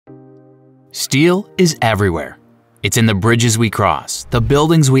Steel is everywhere. It's in the bridges we cross, the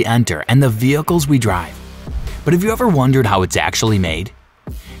buildings we enter, and the vehicles we drive. But have you ever wondered how it's actually made?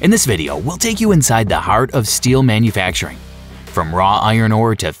 In this video, we'll take you inside the heart of steel manufacturing, from raw iron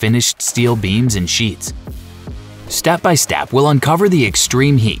ore to finished steel beams and sheets. Step by step, we'll uncover the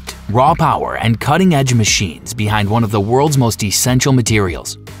extreme heat, raw power, and cutting-edge machines behind one of the world's most essential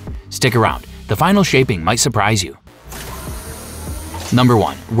materials. Stick around, the final shaping might surprise you. Number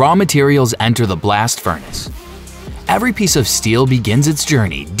 1. Raw materials enter the blast furnace. Every piece of steel begins its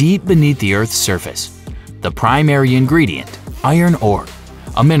journey deep beneath the Earth's surface. The primary ingredient, iron ore,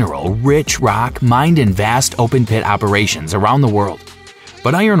 a mineral-rich rock mined in vast open-pit operations around the world.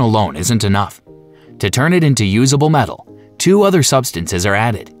 But iron alone isn't enough. To turn it into usable metal, two other substances are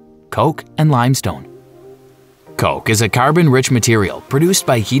added, coke and limestone. Coke is a carbon-rich material produced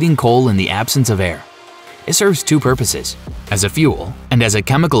by heating coal in the absence of air. It serves two purposes, as a fuel and as a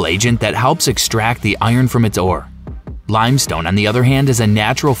chemical agent that helps extract the iron from its ore. Limestone, on the other hand, is a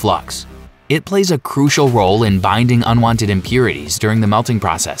natural flux. It plays a crucial role in binding unwanted impurities during the melting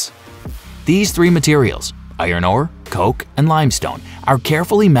process. These three materials, iron ore, coke, and limestone, are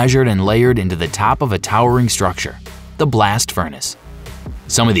carefully measured and layered into the top of a towering structure, the blast furnace.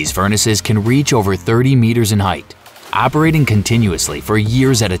 Some of these furnaces can reach over 30 meters in height, operating continuously for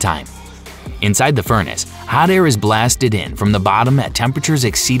years at a time. Inside the furnace, hot air is blasted in from the bottom at temperatures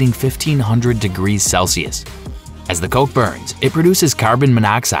exceeding 1500 degrees Celsius. As the coke burns, it produces carbon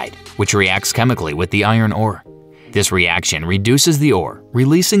monoxide, which reacts chemically with the iron ore. This reaction reduces the ore,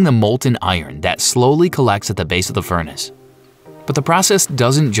 releasing the molten iron that slowly collects at the base of the furnace. But the process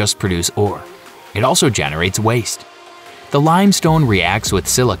doesn't just produce ore, it also generates waste. The limestone reacts with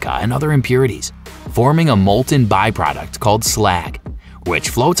silica and other impurities, forming a molten byproduct called slag, which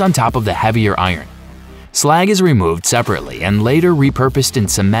floats on top of the heavier iron. Slag is removed separately and later repurposed in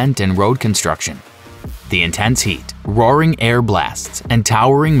cement and road construction. The intense heat, roaring air blasts, and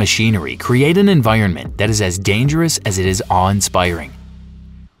towering machinery create an environment that is as dangerous as it is awe-inspiring.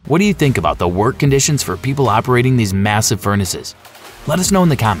 What do you think about the work conditions for people operating these massive furnaces? Let us know in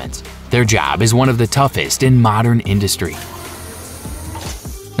the comments. Their job is one of the toughest in modern industry.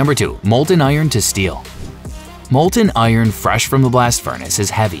 Number 2. Molten iron to steel. Molten iron fresh from the blast furnace is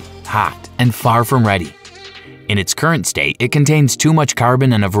heavy, hot, and far from ready. In its current state, it contains too much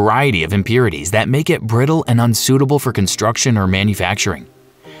carbon and a variety of impurities that make it brittle and unsuitable for construction or manufacturing.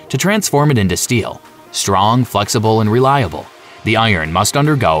 To transform it into steel, strong, flexible, and reliable, the iron must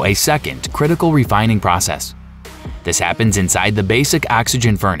undergo a second critical refining process. This happens inside the basic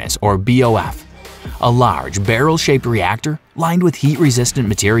oxygen furnace, or BOF, a large barrel-shaped reactor lined with heat-resistant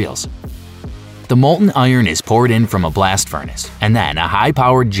materials. The molten iron is poured in from a blast furnace, and then a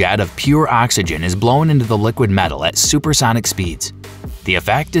high-powered jet of pure oxygen is blown into the liquid metal at supersonic speeds. The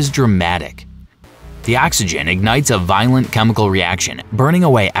effect is dramatic. The oxygen ignites a violent chemical reaction, burning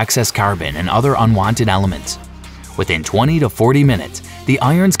away excess carbon and other unwanted elements. Within 20 to 40 minutes, the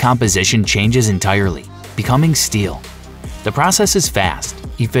iron's composition changes entirely, becoming steel. The process is fast,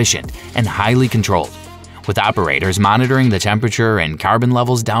 efficient, and highly controlled, with operators monitoring the temperature and carbon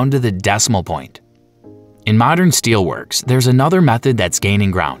levels down to the decimal point. In modern steelworks, there's another method that's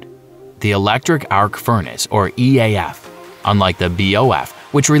gaining ground, the electric arc furnace, or EAF. Unlike the BOF,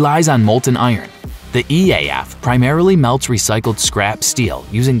 which relies on molten iron, the EAF primarily melts recycled scrap steel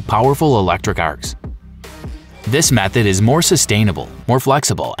using powerful electric arcs. This method is more sustainable, more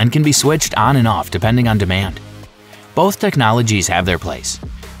flexible, and can be switched on and off depending on demand. Both technologies have their place.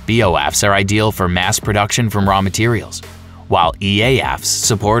 BOFs are ideal for mass production from raw materials, while EAFs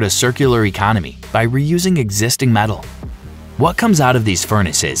support a circular economy by reusing existing metal. What comes out of these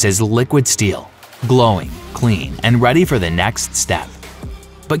furnaces is liquid steel, glowing, clean, and ready for the next step.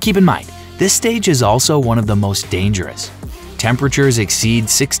 But keep in mind, this stage is also one of the most dangerous. Temperatures exceed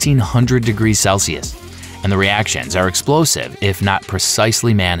 1600 degrees Celsius, and the reactions are explosive if not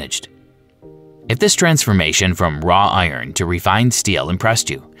precisely managed. If this transformation from raw iron to refined steel impressed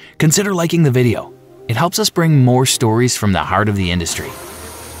you, consider liking the video. It helps us bring more stories from the heart of the industry.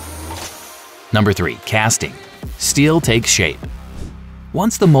 Number 3. Casting. Steel takes shape.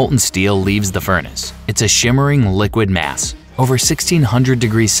 Once the molten steel leaves the furnace, it's a shimmering liquid mass, over 1600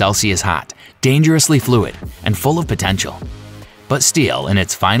 degrees Celsius hot, dangerously fluid, and full of potential. But steel in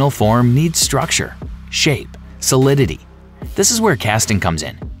its final form needs structure, shape, solidity. This is where casting comes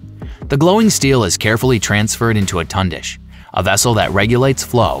in. The glowing steel is carefully transferred into a tundish, a vessel that regulates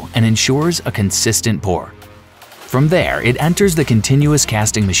flow and ensures a consistent pour. From there, it enters the continuous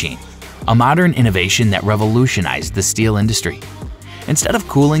casting machine, a modern innovation that revolutionized the steel industry. Instead of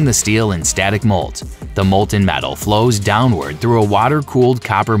cooling the steel in static molds, the molten metal flows downward through a water-cooled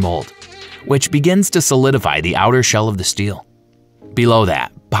copper mold. which begins to solidify the outer shell of the steel. Below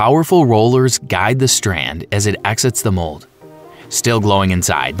that, powerful rollers guide the strand as it exits the mold. Still glowing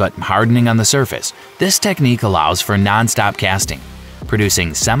inside but hardening on the surface, this technique allows for non-stop casting,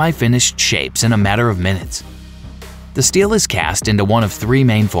 producing semi-finished shapes in a matter of minutes. The steel is cast into one of three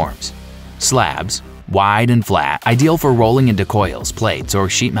main forms: slabs, wide and flat, ideal for rolling into coils, plates, or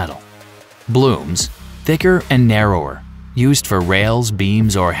sheet metal; blooms, thicker and narrower, used for rails,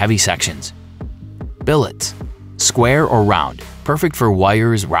 beams, or heavy sections; billets, square or round, perfect for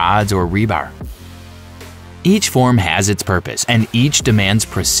wires, rods, or rebar. Each form has its purpose, and each demands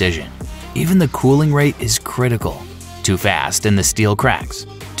precision. Even the cooling rate is critical. Too fast and the steel cracks,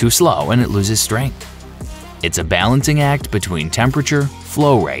 too slow and it loses strength. It's a balancing act between temperature,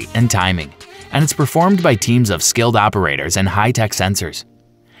 flow rate, and timing, and it's performed by teams of skilled operators and high-tech sensors.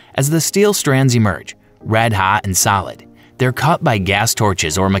 As the steel strands emerge, red hot and solid, they're cut by gas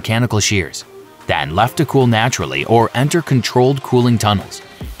torches or mechanical shears, then left to cool naturally or enter controlled cooling tunnels,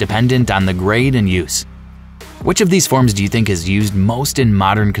 dependent on the grade and use. Which of these forms do you think is used most in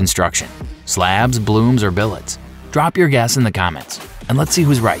modern construction? Slabs, blooms, or billets? Drop your guess in the comments, and let's see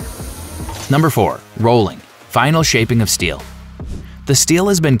who's right. Number 4. Rolling. Final shaping of steel. The steel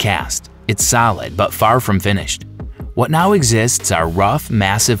has been cast. It's solid but far from finished. What now exists are rough,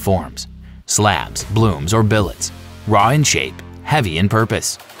 massive forms: slabs, blooms, or billets, raw in shape, heavy in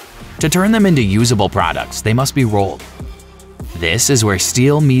purpose. To turn them into usable products, they must be rolled. This is where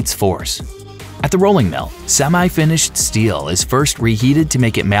steel meets force. At the rolling mill, semi-finished steel is first reheated to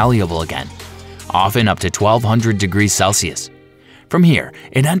make it malleable again, often up to 1200 degrees Celsius. From here,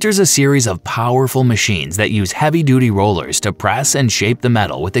 it enters a series of powerful machines that use heavy-duty rollers to press and shape the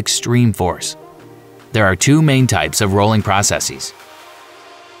metal with extreme force. There are two main types of rolling processes.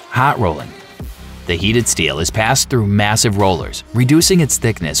 Hot rolling. The heated steel is passed through massive rollers, reducing its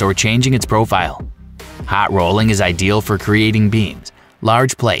thickness or changing its profile. Hot rolling is ideal for creating beams,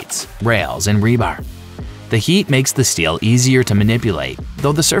 large plates, rails, and rebar. The heat makes the steel easier to manipulate,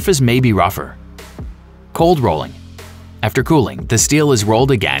 though the surface may be rougher. Cold rolling. After cooling, the steel is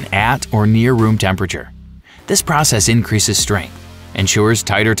rolled again at or near room temperature. This process increases strength, ensures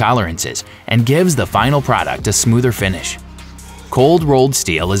tighter tolerances, and gives the final product a smoother finish. Cold rolled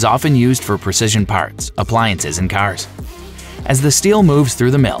steel is often used for precision parts, appliances, and cars. As the steel moves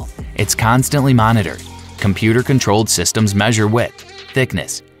through the mill, it's constantly monitored. Computer-controlled systems measure width,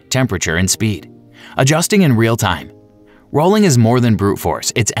 thickness, temperature, and speed, adjusting in real time. Rolling is more than brute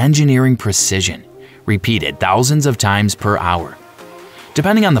force, it's engineering precision, repeated thousands of times per hour.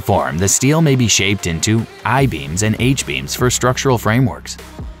 Depending on the form, the steel may be shaped into I-beams and H-beams for structural frameworks,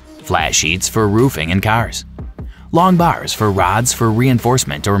 flat sheets for roofing and cars, long bars for rods for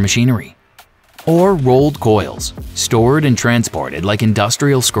reinforcement or machinery, or rolled coils, stored and transported like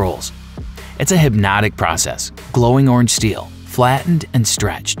industrial scrolls. It's a hypnotic process: glowing orange steel, flattened and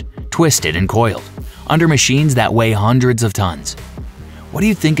stretched, twisted and coiled, under machines that weigh hundreds of tons. What do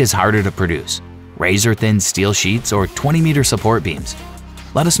you think is harder to produce? Razor-thin steel sheets or 20-meter support beams?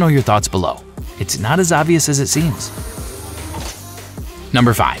 Let us know your thoughts below. It's not as obvious as it seems.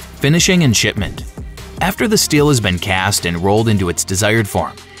 Number 5. Finishing and shipment. After the steel has been cast and rolled into its desired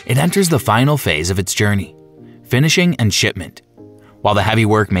form, it enters the final phase of its journey: finishing and shipment. While the heavy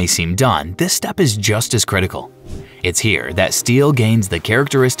work may seem done, this step is just as critical. It's here that steel gains the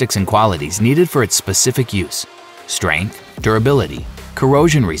characteristics and qualities needed for its specific use: strength, durability,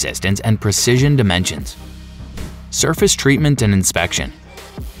 corrosion resistance, and precision dimensions. Surface treatment and inspection.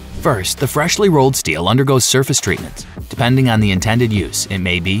 First, the freshly rolled steel undergoes surface treatments. Depending on the intended use, it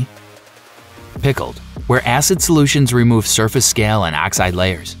may be pickled, where acid solutions remove surface scale and oxide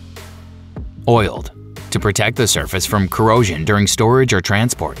layers; oiled, to protect the surface from corrosion during storage or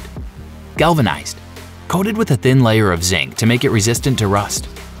transport; galvanized, coated with a thin layer of zinc to make it resistant to rust;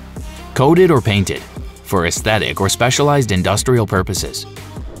 coated or painted, for aesthetic or specialized industrial purposes.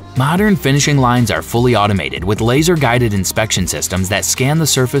 Modern finishing lines are fully automated with laser-guided inspection systems that scan the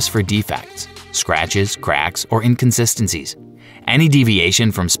surface for defects, scratches, cracks, or inconsistencies. Any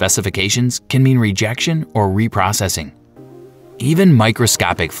deviation from specifications can mean rejection or reprocessing. Even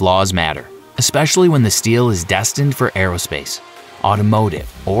microscopic flaws matter, especially when the steel is destined for aerospace,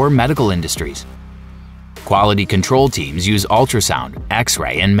 automotive, or medical industries. Quality control teams use ultrasound,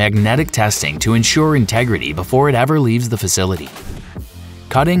 X-ray, and magnetic testing to ensure integrity before it ever leaves the facility.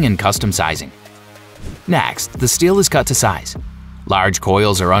 Cutting and custom sizing. Next, the steel is cut to size. Large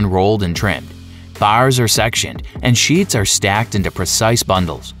coils are unrolled and trimmed. Bars are sectioned, and sheets are stacked into precise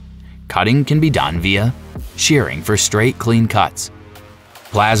bundles. Cutting can be done via shearing for straight, clean cuts,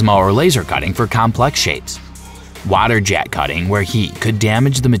 plasma or laser cutting for complex shapes, water jet cutting where heat could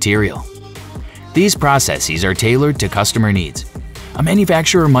damage the material, These processes are tailored to customer needs. A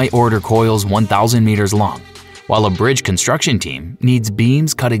manufacturer might order coils 1,000 meters long, while a bridge construction team needs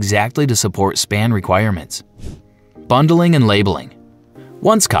beams cut exactly to support span requirements. Bundling and labeling.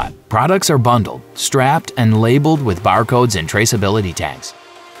 Once cut, products are bundled, strapped, and labeled with barcodes and traceability tags.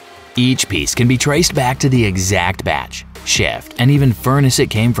 Each piece can be traced back to the exact batch, shift, and even furnace it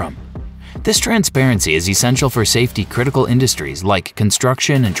came from. This transparency is essential for safety-critical industries like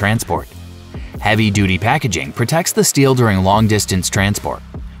construction and transport. Heavy-duty packaging protects the steel during long-distance transport,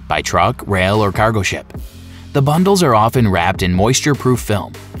 by truck, rail, or cargo ship. The bundles are often wrapped in moisture-proof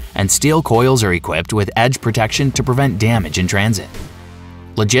film, and steel coils are equipped with edge protection to prevent damage in transit.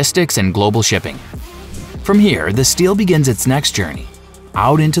 Logistics and global shipping. From here, the steel begins its next journey,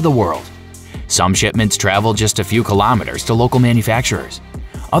 out into the world. Some shipments travel just a few kilometers to local manufacturers.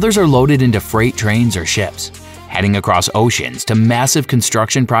 Others are loaded into freight trains or ships, heading across oceans to massive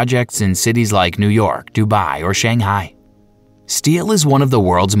construction projects in cities like New York, Dubai, or Shanghai. Steel is one of the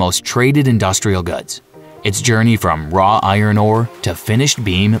world's most traded industrial goods. Its journey from raw iron ore to finished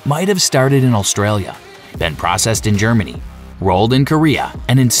beam might have started in Australia, been processed in Germany, rolled in Korea,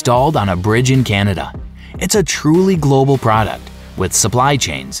 and installed on a bridge in Canada. It's a truly global product, with supply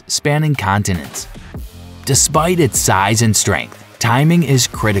chains spanning continents. Despite its size and strength, timing is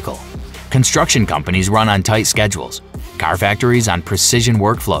critical. Construction companies run on tight schedules, car factories on precision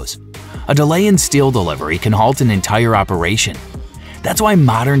workflows. A delay in steel delivery can halt an entire operation. That's why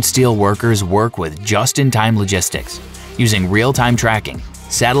modern steel workers work with just-in-time logistics, using real-time tracking,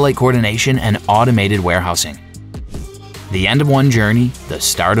 satellite coordination, and automated warehousing. The end of one journey, the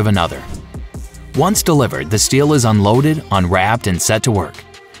start of another. Once delivered, the steel is unloaded, unwrapped, and set to work.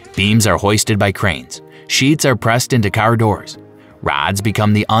 Beams are hoisted by cranes, sheets are pressed into car doors, rods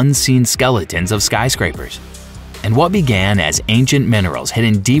become the unseen skeletons of skyscrapers. And what began as ancient minerals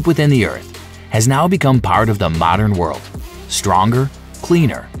hidden deep within the earth has now become part of the modern world, stronger,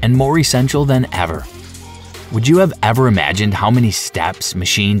 cleaner, and more essential than ever. Would you have ever imagined how many steps,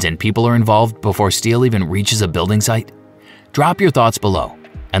 machines, and people are involved before steel even reaches a building site? Drop your thoughts below,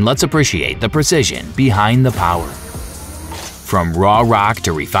 and let's appreciate the precision behind the power. From raw rock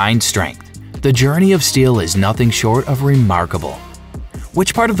to refined strength, the journey of steel is nothing short of remarkable.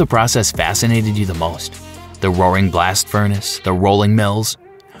 Which part of the process fascinated you the most? The roaring blast furnace, the rolling mills?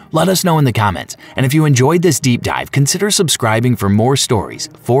 Let us know in the comments, and if you enjoyed this deep dive, consider subscribing for more stories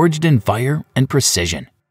forged in fire and precision.